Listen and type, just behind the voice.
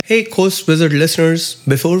Hey, Coast Wizard listeners,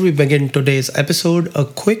 before we begin today's episode, a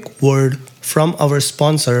quick word from our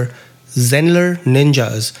sponsor, Zenler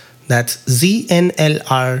Ninjas. That's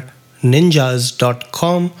ZNLR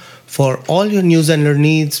ninjas.com for all your new Zenler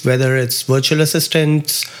needs, whether it's virtual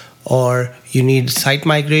assistants or you need site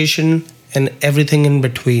migration and everything in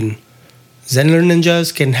between. Zenler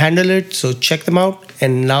Ninjas can handle it, so check them out.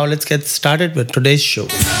 And now let's get started with today's show.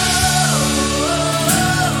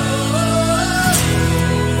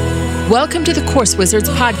 Welcome to the Course Wizards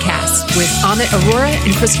podcast with Amit Arora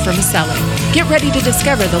and Christopher Maselli. Get ready to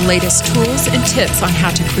discover the latest tools and tips on how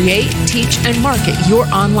to create, teach, and market your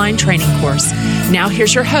online training course. Now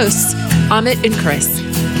here's your hosts, Amit and Chris.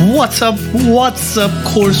 What's up,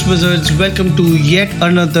 Course Wizards? Welcome to yet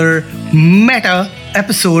another meta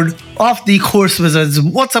episode of the Course Wizards.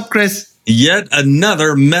 What's up, Chris? Yet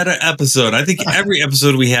another meta episode. I think every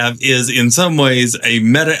episode we have is in some ways a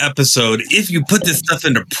meta episode if you put this stuff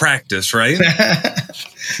into practice, right?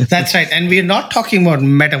 That's right. And we're not talking about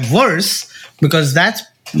metaverse because that's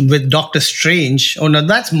with Doctor Strange. Oh, no,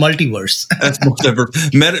 that's multiverse. That's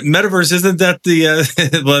multiverse. Metaverse, isn't that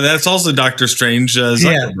the, well, that's also Doctor Strange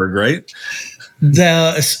Zuckerberg, right?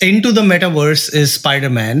 The Into the Metaverse is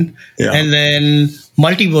Spider-Man, and then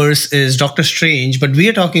multiverse is Doctor Strange, but we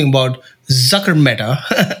are talking about Zucker Meta.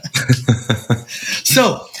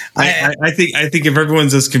 So I think if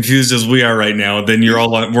everyone's as confused as we are right now, then we're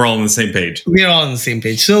all on the same page. We're all on the same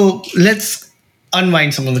page. So let's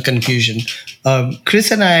unwind some of the confusion. Chris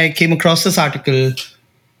and I came across this article.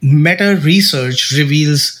 Meta research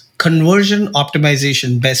reveals conversion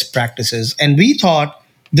optimization best practices, and we thought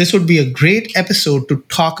this would be a great episode to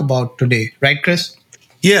talk about today. Right, Chris?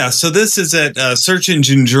 Yeah, so this is at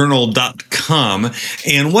searchenginejournal.com.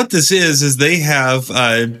 And what this is they have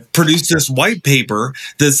produced this white paper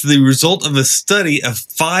that's the result of a study of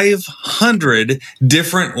 500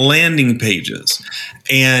 different landing pages.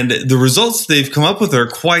 And the results they've come up with are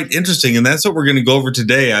quite interesting. And that's what we're going to go over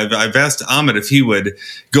today. I've asked Amit if he would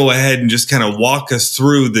go ahead and just kind of walk us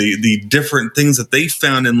through the different things that they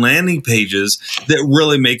found in landing pages that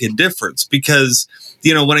really make a difference. Because,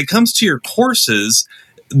 you know, when it comes to your courses,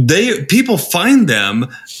 people find them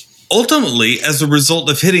ultimately as a result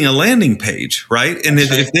of hitting a landing page, right? And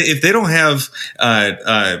if they don't have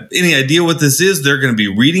any idea what this is, they're going to be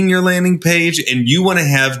reading your landing page, and you want to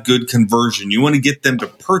have good conversion. You want to get them to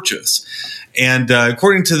purchase. And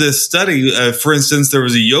according to this study, for instance, there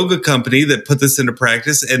was a yoga company that put this into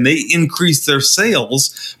practice, and they increased their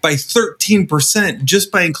sales by 13%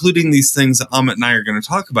 just by including these things that Amit and I are going to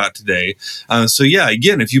talk about today. So yeah,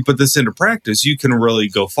 again, if you put this into practice, you can really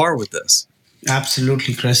go far with this.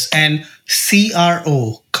 Absolutely, Chris. And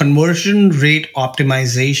CRO, conversion rate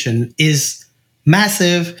optimization, is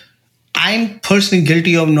massive. I'm personally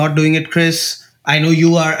guilty of not doing it, Chris. I know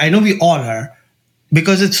you are. I know we all are.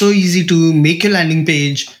 Because it's so easy to make your landing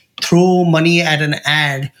page, throw money at an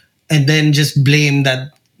ad, and then just blame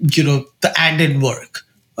that, you know, the ad didn't work.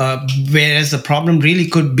 Whereas the problem really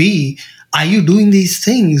could be, are you doing these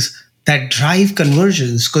things that drive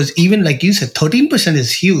conversions? Because even like you said, 13%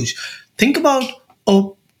 is huge. Think about,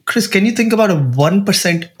 Chris, can you think about a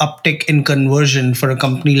 1% uptick in conversion for a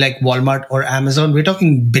company like Walmart or Amazon? We're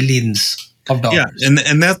talking billions of dollars. Yeah,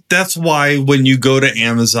 and that's why when you go to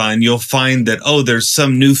Amazon, you'll find that there's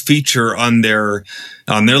some new feature on their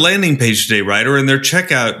landing page today, right, or in their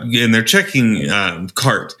checking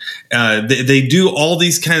cart. They do all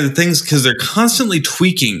these kinds of things because they're constantly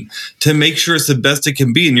tweaking to make sure it's the best it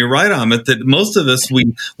can be. And you're right, Amit, that most of us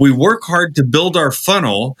we work hard to build our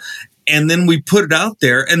funnel. And then we put it out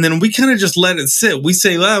there, and then we kind of just let it sit. We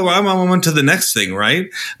say, well, I'm on to the next thing, right?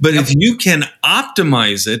 But if you can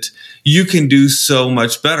optimize it, you can do so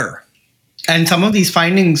much better. And some of these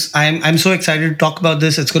findings, I'm so excited to talk about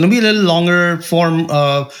this. It's going to be a little longer form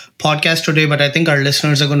podcast today, but I think our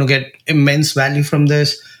listeners are going to get immense value from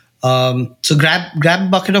this. So grab a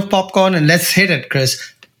bucket of popcorn and let's hit it, Chris.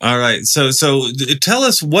 All right. So tell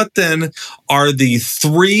us, what then are the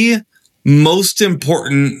three most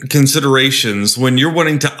important considerations when you're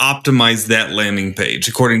wanting to optimize that landing page,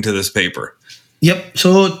 according to this paper? Yep.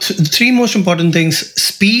 So three most important things: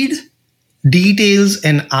 speed, details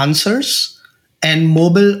and answers, and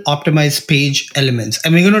mobile optimized page elements.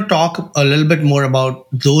 And we're going to talk a little bit more about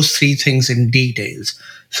those three things in details.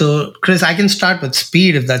 So Chris, I can start with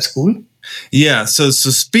speed if that's cool. Yeah. So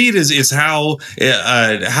speed is how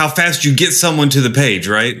fast you get someone to the page,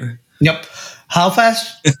 right? Yep. How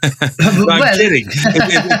fast? I'm kidding.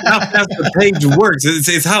 It's how fast the page works.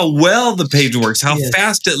 It's how well the page works, how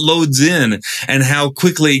fast it loads in, and how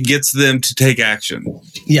quickly it gets them to take action.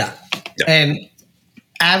 Yeah. And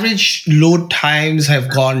average load times have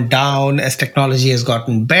gone down as technology has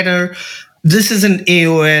gotten better. This isn't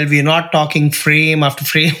AOL. We're not talking frame after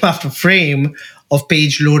frame after frame of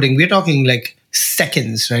page loading. We're talking like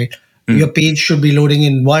seconds, right? Your page should be loading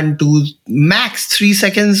in 1, 2, max 3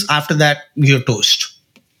 seconds. After that, you're toast.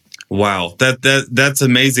 Wow, that's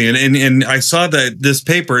amazing. And I saw that this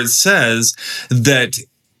paper, it says that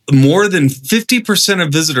more than 50%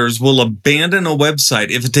 of visitors will abandon a website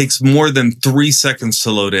if it takes more than 3 seconds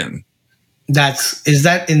to load in. Is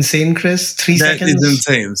that insane, Chris? 3 seconds? That is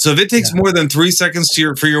insane. So if it takes more than 3 seconds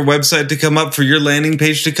for your website to come up, for your landing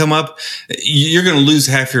page to come up, you're going to lose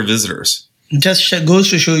half your visitors. Just goes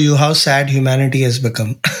to show you how sad humanity has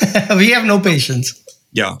become. We have no patience.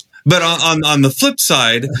 Yeah. But on the flip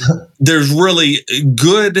side, there's really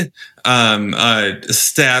good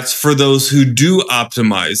stats for those who do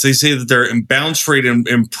optimize. They say that their bounce rate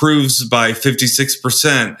improves by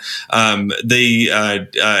 56%. They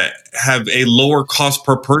have a lower cost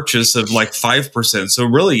per purchase of like 5%. So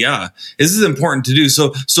really, yeah, this is important to do.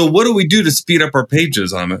 So what do we do to speed up our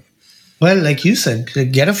pages, Amit? Well, like you said,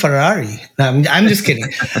 get a Ferrari. No, I'm just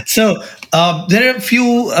kidding. So there are a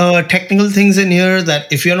few technical things in here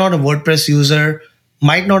that if you're not a WordPress user,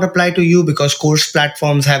 might not apply to you because course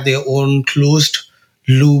platforms have their own closed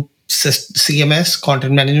loop CMS,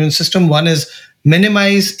 content management system. One is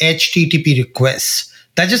minimize HTTP requests.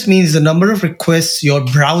 That just means the number of requests your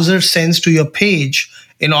browser sends to your page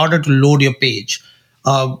in order to load your page.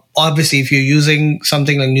 Obviously, if you're using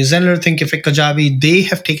something like Newsendler, Thinkific, Kajabi, they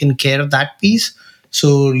have taken care of that piece.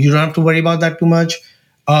 So you don't have to worry about that too much.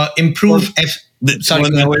 Improve.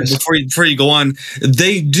 Before you go on,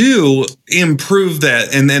 they do improve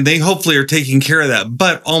that, and they hopefully are taking care of that.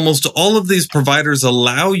 But almost all of these providers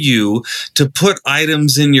allow you to put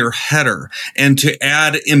items in your header and to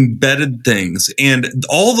add embedded things, and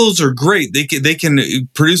all those are great. They can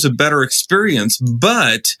produce a better experience,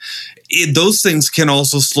 but those things can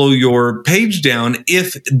also slow your page down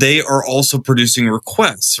if they are also producing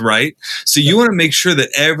requests, right? So you want to make sure that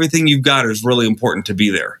everything you've got is really important to be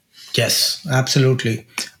there. Yes, absolutely.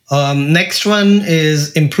 Next one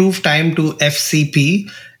is improve time to FCP.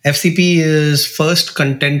 FCP is first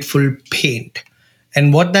contentful paint.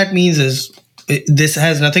 And what that means is this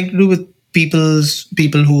has nothing to do with people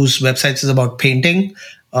whose websites is about painting.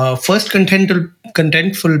 First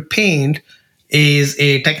contentful paint is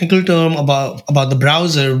a technical term about the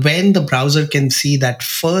browser when the browser can see that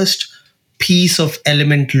first piece of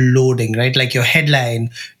element loading, right? Like your headline,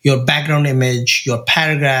 your background image, your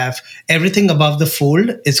paragraph, everything above the fold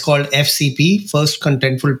is called FCP, first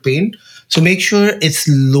contentful paint. So make sure it's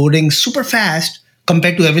loading super fast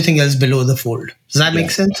compared to everything else below the fold. Does that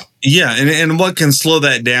make sense? Yeah, and what can slow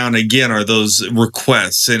that down again are those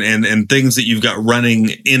requests and things that you've got running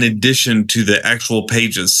in addition to the actual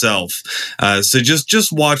page itself. So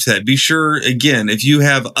just watch that. Be sure, again, if you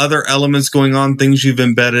have other elements going on, things you've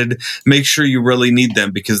embedded, make sure you really need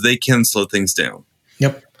them because they can slow things down.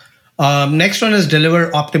 Yep. Next one is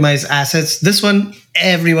deliver optimized assets. This one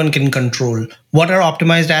everyone can control. What are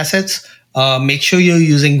optimized assets? Make sure you're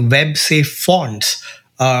using web-safe fonts.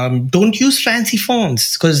 Don't use fancy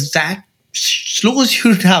fonts because that slows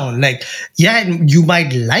you down. Like, yeah, you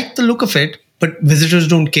might like the look of it, but visitors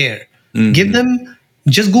don't care. Give them,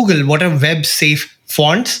 just Google what are web-safe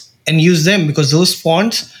fonts and use them because those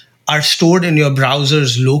fonts are stored in your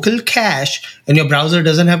browser's local cache and your browser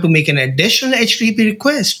doesn't have to make an additional HTTP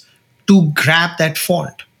request to grab that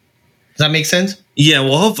font. Does that make sense? Yeah,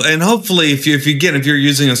 well, hopefully, if you're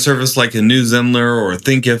using a service like a Newsendler or a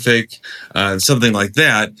Thinkific, something like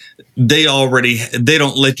that, they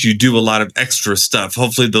don't let you do a lot of extra stuff.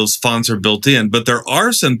 Hopefully, those fonts are built in, but there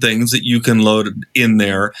are some things that you can load in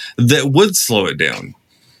there that would slow it down.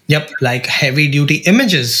 Yep, like heavy duty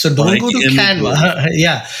images. So don't go to Canva.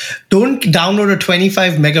 Yeah, don't download a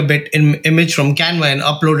 25 megabit image from Canva and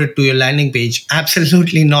upload it to your landing page.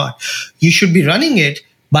 Absolutely not. You should be running it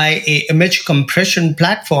by a image compression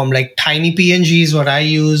platform like TinyPNG is what I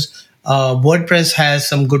use. WordPress has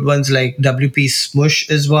some good ones like WP Smush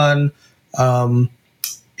is one.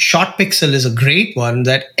 ShortPixel is a great one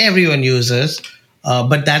that everyone uses,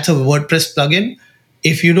 but that's a WordPress plugin.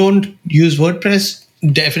 If you don't use WordPress,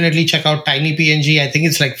 definitely check out TinyPNG. I think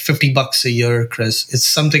it's like $50 a year, Chris. It's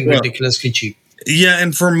something ridiculously cheap. Yeah,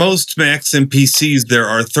 and for most Macs and PCs, there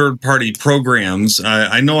are third-party programs.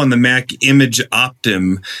 I know on the Mac, Image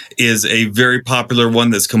Optim is a very popular one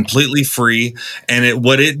that's completely free. And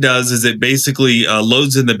what it does is it basically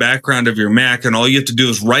loads in the background of your Mac, and all you have to do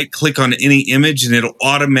is right-click on any image, and it'll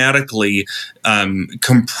automatically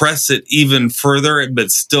compress it even further, but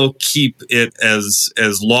still keep it as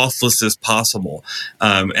lossless as possible.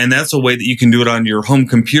 And that's a way that you can do it on your home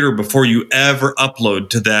computer before you ever upload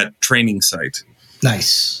to that training site.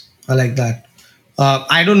 Nice. I like that.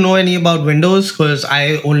 I don't know any about Windows because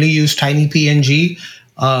I only use Tiny PNG.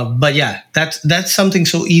 But yeah, that's something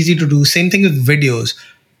so easy to do. Same thing with videos.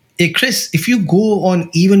 Hey, Chris, if you go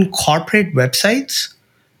on even corporate websites,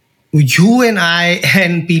 you and I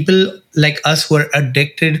and people like us who are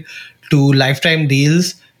addicted to lifetime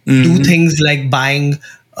deals do things like buying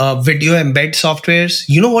video embed softwares.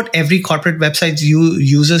 You know what every corporate website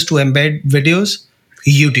uses to embed videos?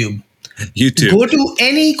 YouTube. YouTube. Go to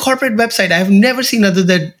any corporate website. I have never seen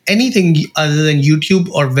anything other than YouTube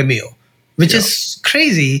or Vimeo, which is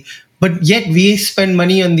crazy. But yet we spend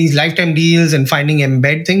money on these lifetime deals and finding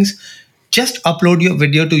embed things. Just upload your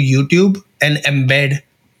video to YouTube and embed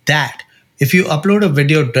that. If you upload a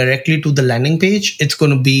video directly to the landing page, it's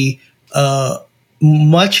going to be a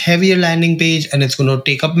much heavier landing page, and it's going to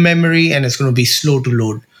take up memory, and it's going to be slow to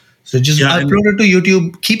load. So just upload it to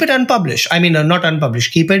YouTube. Keep it unpublished. I mean, not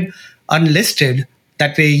unpublished. Keep it unlisted.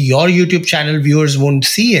 That way your YouTube channel viewers won't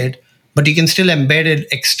see it, but you can still embed it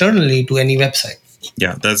externally to any website.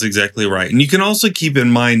 Yeah, that's exactly right. And you can also keep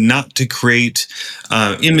in mind not to create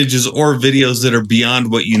images or videos that are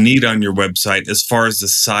beyond what you need on your website as far as the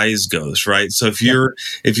size goes, right? So if you're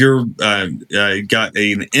got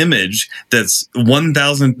an image that's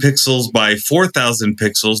 1,000 pixels by 4,000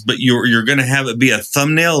 pixels, but you're going to have it be a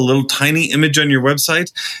thumbnail, a little tiny image on your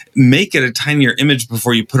website, make it a tinier image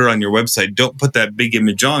before you put it on your website. Don't put that big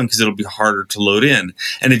image on because it'll be harder to load in.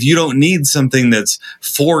 And if you don't need something that's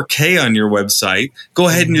 4K on your website, go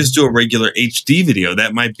ahead and just do a regular HD video.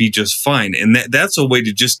 That might be just fine. And that's a way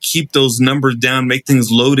to just keep those numbers down, make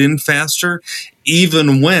things load in faster,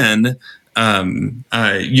 even when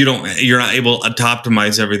you're not able to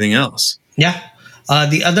optimize everything else. Yeah.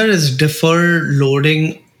 The other is defer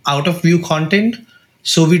loading out of view content.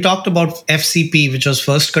 So we talked about FCP, which was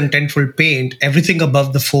first contentful paint, everything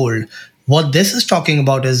above the fold. What this is talking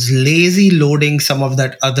about is lazy loading some of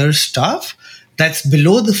that other stuff that's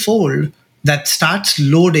below the fold that starts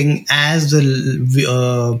loading as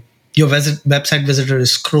your website visitor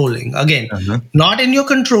is scrolling. Again, not in your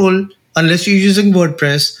control unless you're using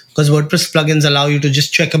WordPress, because WordPress plugins allow you to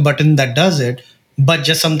just check a button that does it, but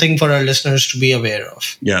just something for our listeners to be aware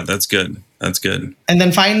of. Yeah, that's good. That's good. And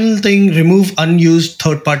then final thing, remove unused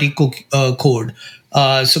third-party code.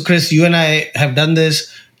 So Chris, you and I have done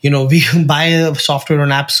this. We buy a software on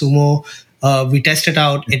AppSumo. We test it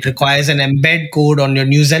out. It requires an embed code on your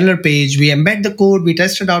new Zenler page. We embed the code. We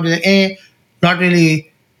test it out. Not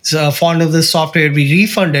really fond of this software. We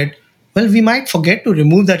refund it. Well, we might forget to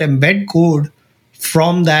remove that embed code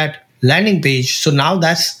from that landing page. So now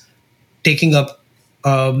that's taking up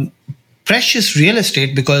precious real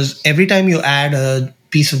estate, because every time you add a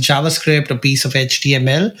piece of JavaScript, a piece of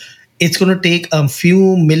HTML, it's going to take a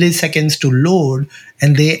few milliseconds to load,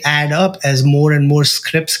 and they add up as more and more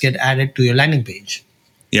scripts get added to your landing page.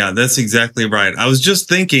 Yeah, that's exactly right. I was just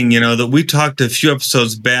thinking, that we talked a few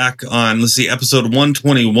episodes back on, episode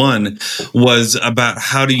 121 was about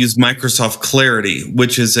how to use Microsoft Clarity,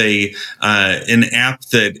 which is an app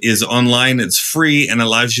that is online. It's free and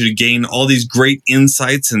allows you to gain all these great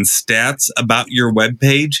insights and stats about your web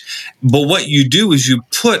page. But what you do is you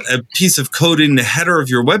put a piece of code in the header of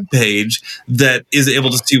your web page that is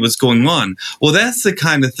able to see what's going on. Well, that's the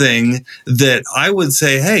kind of thing that I would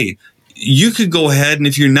say, hey, you could go ahead, and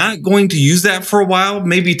if you're not going to use that for a while,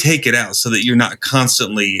 maybe take it out so that you're not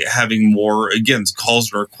constantly having more, again,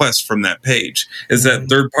 calls and requests from that page. Is that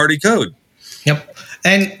third-party code? Yep.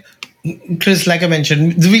 And Chris, like I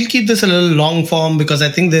mentioned, we'll keep this a little long form because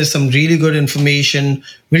I think there's some really good information.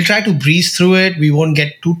 We'll try to breeze through it. We won't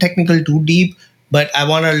get too technical, too deep, but I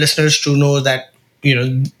want our listeners to know that,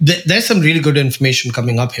 there's some really good information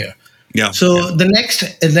coming up here. Yeah. So the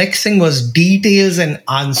next thing was details and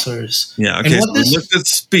answers. Yeah. Okay. So we looked at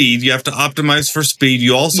speed. You have to optimize for speed.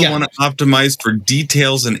 You also want to optimize for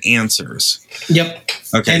details and answers. Yep.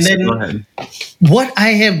 Okay. And so then go ahead. What I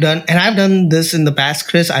have done, and I've done this in the past,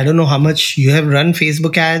 Chris, I don't know how much you have run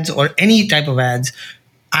Facebook ads or any type of ads.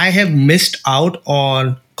 I have missed out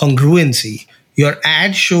on congruency. Your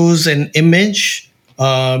ad shows an image,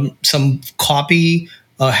 some copy,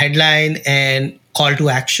 a headline, and call to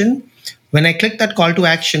action. When I click that call to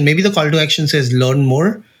action, maybe the call to action says learn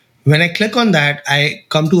more. When I click on that, I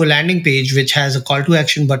come to a landing page which has a call to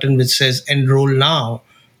action button which says enroll now.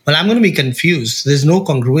 Well, I'm going to be confused. There's no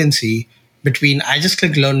congruency between I just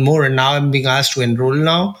click learn more and now I'm being asked to enroll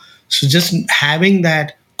now. So just having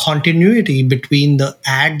that continuity between the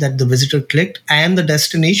ad that the visitor clicked and the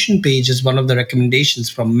destination page is one of the recommendations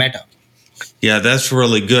from Meta. Yeah, that's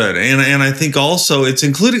really good. And I think also it's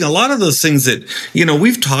including a lot of those things that,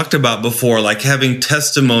 we've talked about before, like having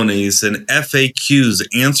testimonies and FAQs,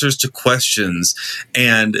 answers to questions,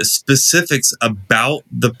 and specifics about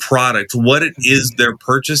the product, what it is they're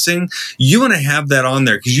purchasing. You want to have that on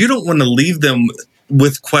there because you don't want to leave them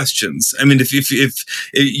with questions. I mean, if because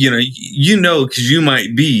you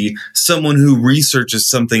might be someone who researches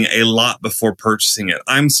something a lot before purchasing it.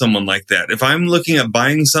 I'm someone like that. If I'm looking at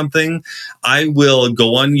buying something, I will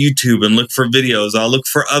go on YouTube and look for videos. I'll look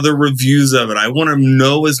for other reviews of it. I want to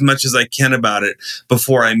know as much as I can about it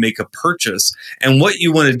before I make a purchase. And what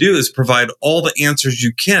you want to do is provide all the answers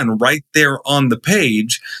you can right there on the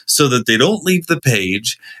page so that they don't leave the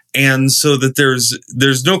page, and so that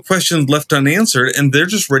there's no questions left unanswered and they're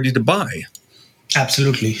just ready to buy.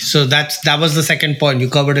 Absolutely. So that was the second point. You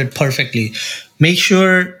covered it perfectly. Make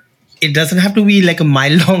sure it doesn't have to be like a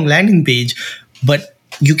mile-long landing page, but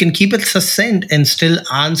you can keep it succinct and still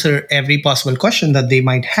answer every possible question that they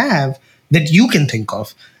might have that you can think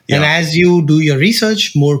of. Yeah. And as you do your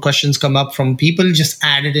research, more questions come up from people, just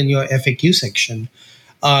add it in your FAQ section.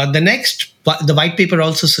 The white paper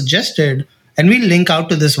also suggested, and we'll link out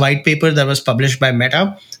to this white paper that was published by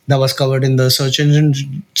Meta that was covered in the Search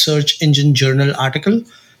Engine Journal article,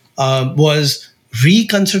 was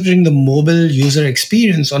reconsidering the mobile user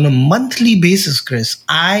experience on a monthly basis, Chris.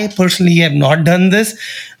 I personally have not done this.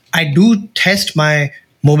 I do test my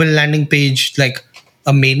mobile landing page like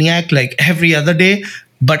a maniac, like every other day,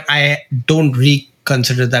 but I don't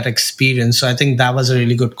reconsider that experience. So I think that was a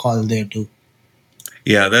really good call there too.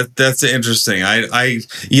 Yeah, that's interesting.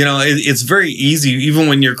 It's very easy, even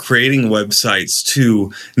when you're creating websites,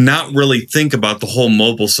 to not really think about the whole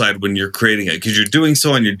mobile side when you're creating it, because you're doing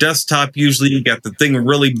so on your desktop. Usually, you got the thing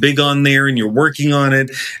really big on there, and you're working on it,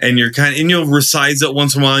 and you'll resize it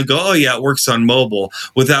once in a while and go, "Oh yeah, it works on mobile,"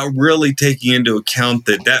 without really taking into account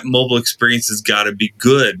that mobile experience has got to be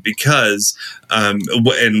good, because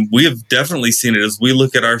and we have definitely seen it as we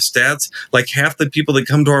look at our stats. Like half the people that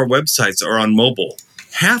come to our websites are on mobile.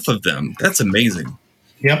 Half of them. That's amazing.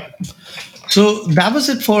 Yep. So that was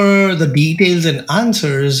it for the details and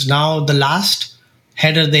answers. Now, the last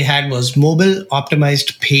header they had was mobile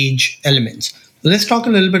optimized page elements. Let's talk a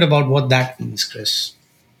little bit about what that means, Chris.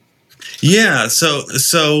 Yeah. So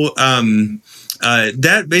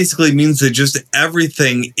that basically means that just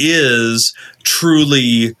everything is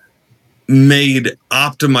truly made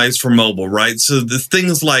optimized for mobile, right? So the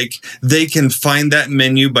things like they can find that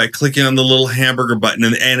menu by clicking on the little hamburger button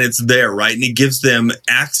and it's there, right? And it gives them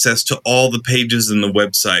access to all the pages in the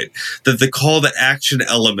website. That the call to action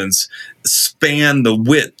elements span the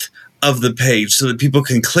width of the page so that people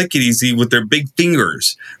can click it easy with their big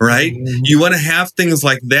fingers, right? Mm-hmm. You want to have things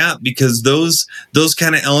like that because those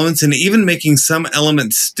kind of elements, and even making some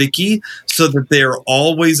elements sticky so that they are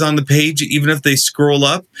always on the page, even if they scroll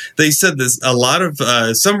up. They said this, a lot of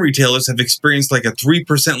some retailers have experienced like a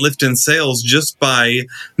 3% lift in sales just by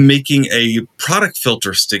making a product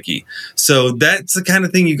filter sticky. So that's the kind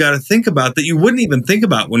of thing you got to think about that you wouldn't even think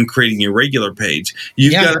about when creating your regular page.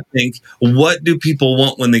 You've got to think, what do people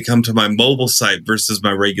want when they come to my mobile site versus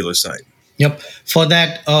my regular site? Yep. For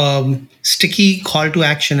that sticky call to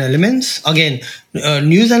action elements, again,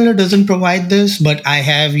 Newsendler doesn't provide this, but I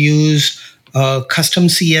have used custom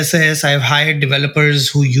CSS. I've hired developers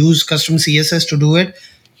who use custom CSS to do it,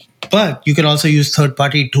 but you can also use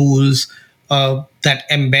third-party tools that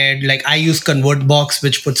embed, like I use ConvertBox,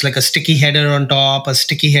 which puts like a sticky header on top, a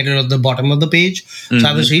sticky header at the bottom of the page. Mm-hmm. So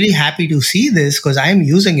I was really happy to see this because I'm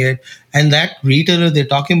using it. And that retailer they're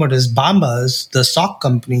talking about is Bombas, the sock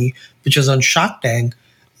company, which was on Shark Tank.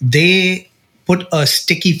 They put a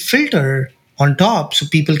sticky filter on top so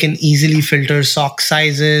people can easily filter sock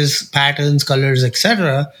sizes, patterns, colors,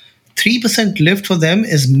 etc. 3% lift for them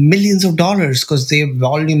is millions of dollars because their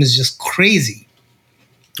volume is just crazy.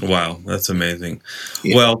 Wow, that's amazing.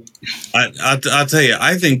 Yeah. Well, I'll tell you,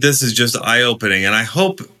 I think this is just eye-opening, and I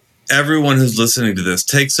hope everyone who's listening to this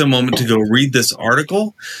takes a moment to go read this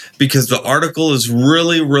article, because the article is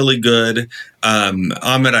really, really good.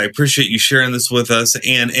 Amit, I appreciate you sharing this with us,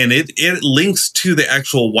 and it links to the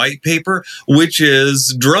actual white paper, which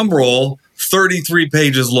is, drumroll, 33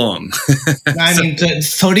 pages long. I mean,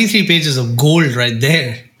 it's 33 pages of gold right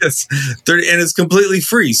there. It's 30, and it's completely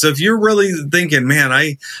free. So if you're really thinking, man,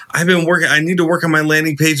 I need to work on my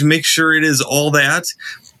landing page, make sure it is all that,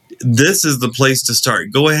 this is the place to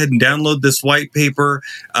start. Go ahead and download this white paper.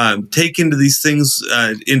 Take into these things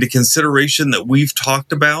into consideration that we've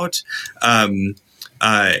talked about. And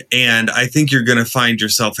I think you're going to find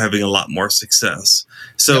yourself having a lot more success.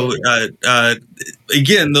 So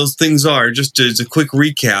again, those things are, just as a quick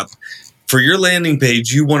recap, for your landing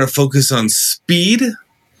page, you want to focus on speed,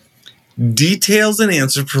 details and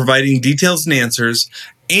answers, providing details and answers,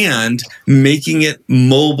 and making it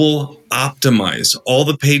mobile optimized. All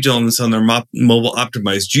the page elements on their mobile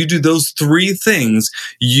optimized. You do those three things,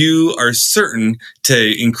 you are certain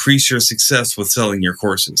to increase your success with selling your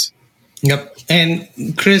courses. Yep. And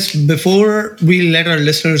Chris, before we let our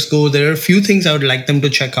listeners go, there are a few things I would like them to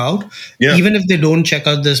check out. Yeah. Even if they don't check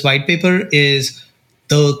out this white paper, is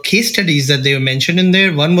the case studies that they were mentioned in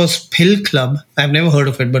there. One was Pill Club. I've never heard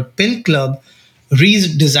of it, but Pill Club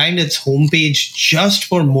redesigned its homepage just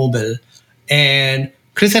for mobile. And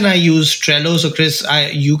Chris and I use Trello. So Chris,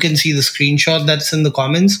 you can see the screenshot that's in the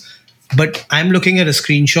comments, but I'm looking at a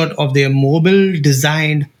screenshot of their mobile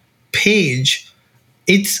designed page.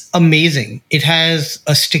 It's amazing. It has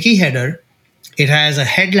a sticky header, it has a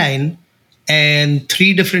headline, and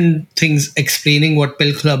 3 different things explaining what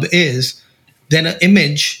Pill Club is, then an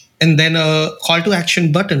image, and then a call to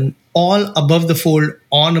action button, all above the fold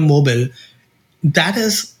on a mobile.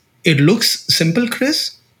 It looks simple,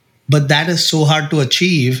 Chris, but that is so hard to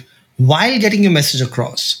achieve while getting your message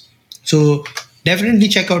across. So definitely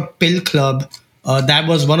check out Pill Club. That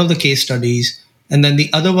was one of the case studies. And then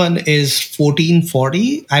the other one is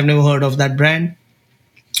 1440. I've never heard of that brand,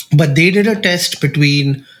 but they did a test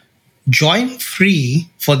between join free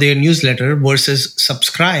for their newsletter versus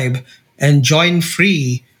subscribe, and join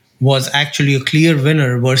free was actually a clear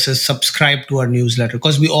winner versus subscribe to our newsletter,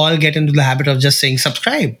 because we all get into the habit of just saying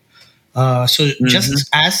subscribe. Just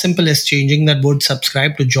as simple as changing that word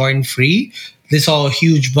subscribe to join free, they saw a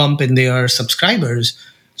huge bump in their subscribers.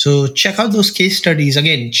 So check out those case studies.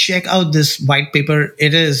 Again, check out this white paper.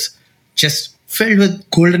 It is just filled with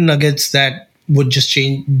golden nuggets that would just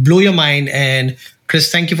blow your mind. And Chris,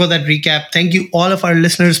 thank you for that recap. Thank you all of our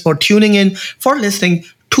listeners for tuning in, for listening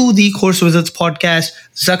to the Course Wizards podcast.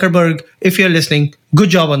 Zuckerberg, if you're listening, good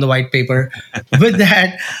job on the white paper. With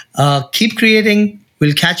that, keep creating.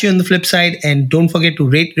 We'll catch you on the flip side. And don't forget to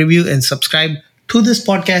rate, review, and subscribe to this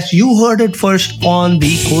podcast. You heard it first on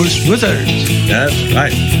the Course Wizards. That's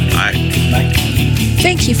right. Bye.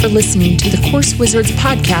 Thank you for listening to the Course Wizards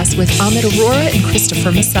podcast with Amit Arora and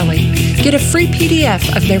Christopher Maselli. Get a free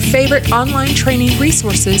PDF of their favorite online training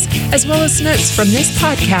resources, as well as notes from this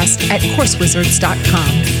podcast at CourseWizards.com.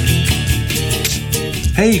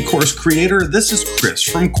 Hey, course creator, this is Chris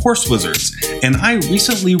from Course Wizards, and I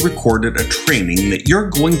recently recorded a training that you're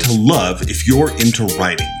going to love if you're into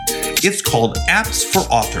writing. It's called Apps for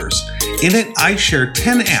Authors. In it, I share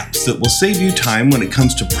 10 apps that will save you time when it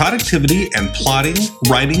comes to productivity and plotting,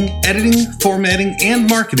 writing, editing, formatting, and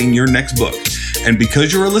marketing your next book. And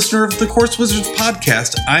because you're a listener of the Course Wizards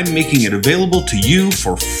podcast, I'm making it available to you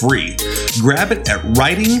for free. Grab it at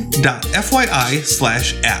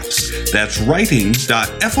writing.fyi/apps. That's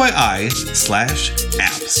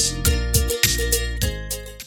writing.fyi/apps.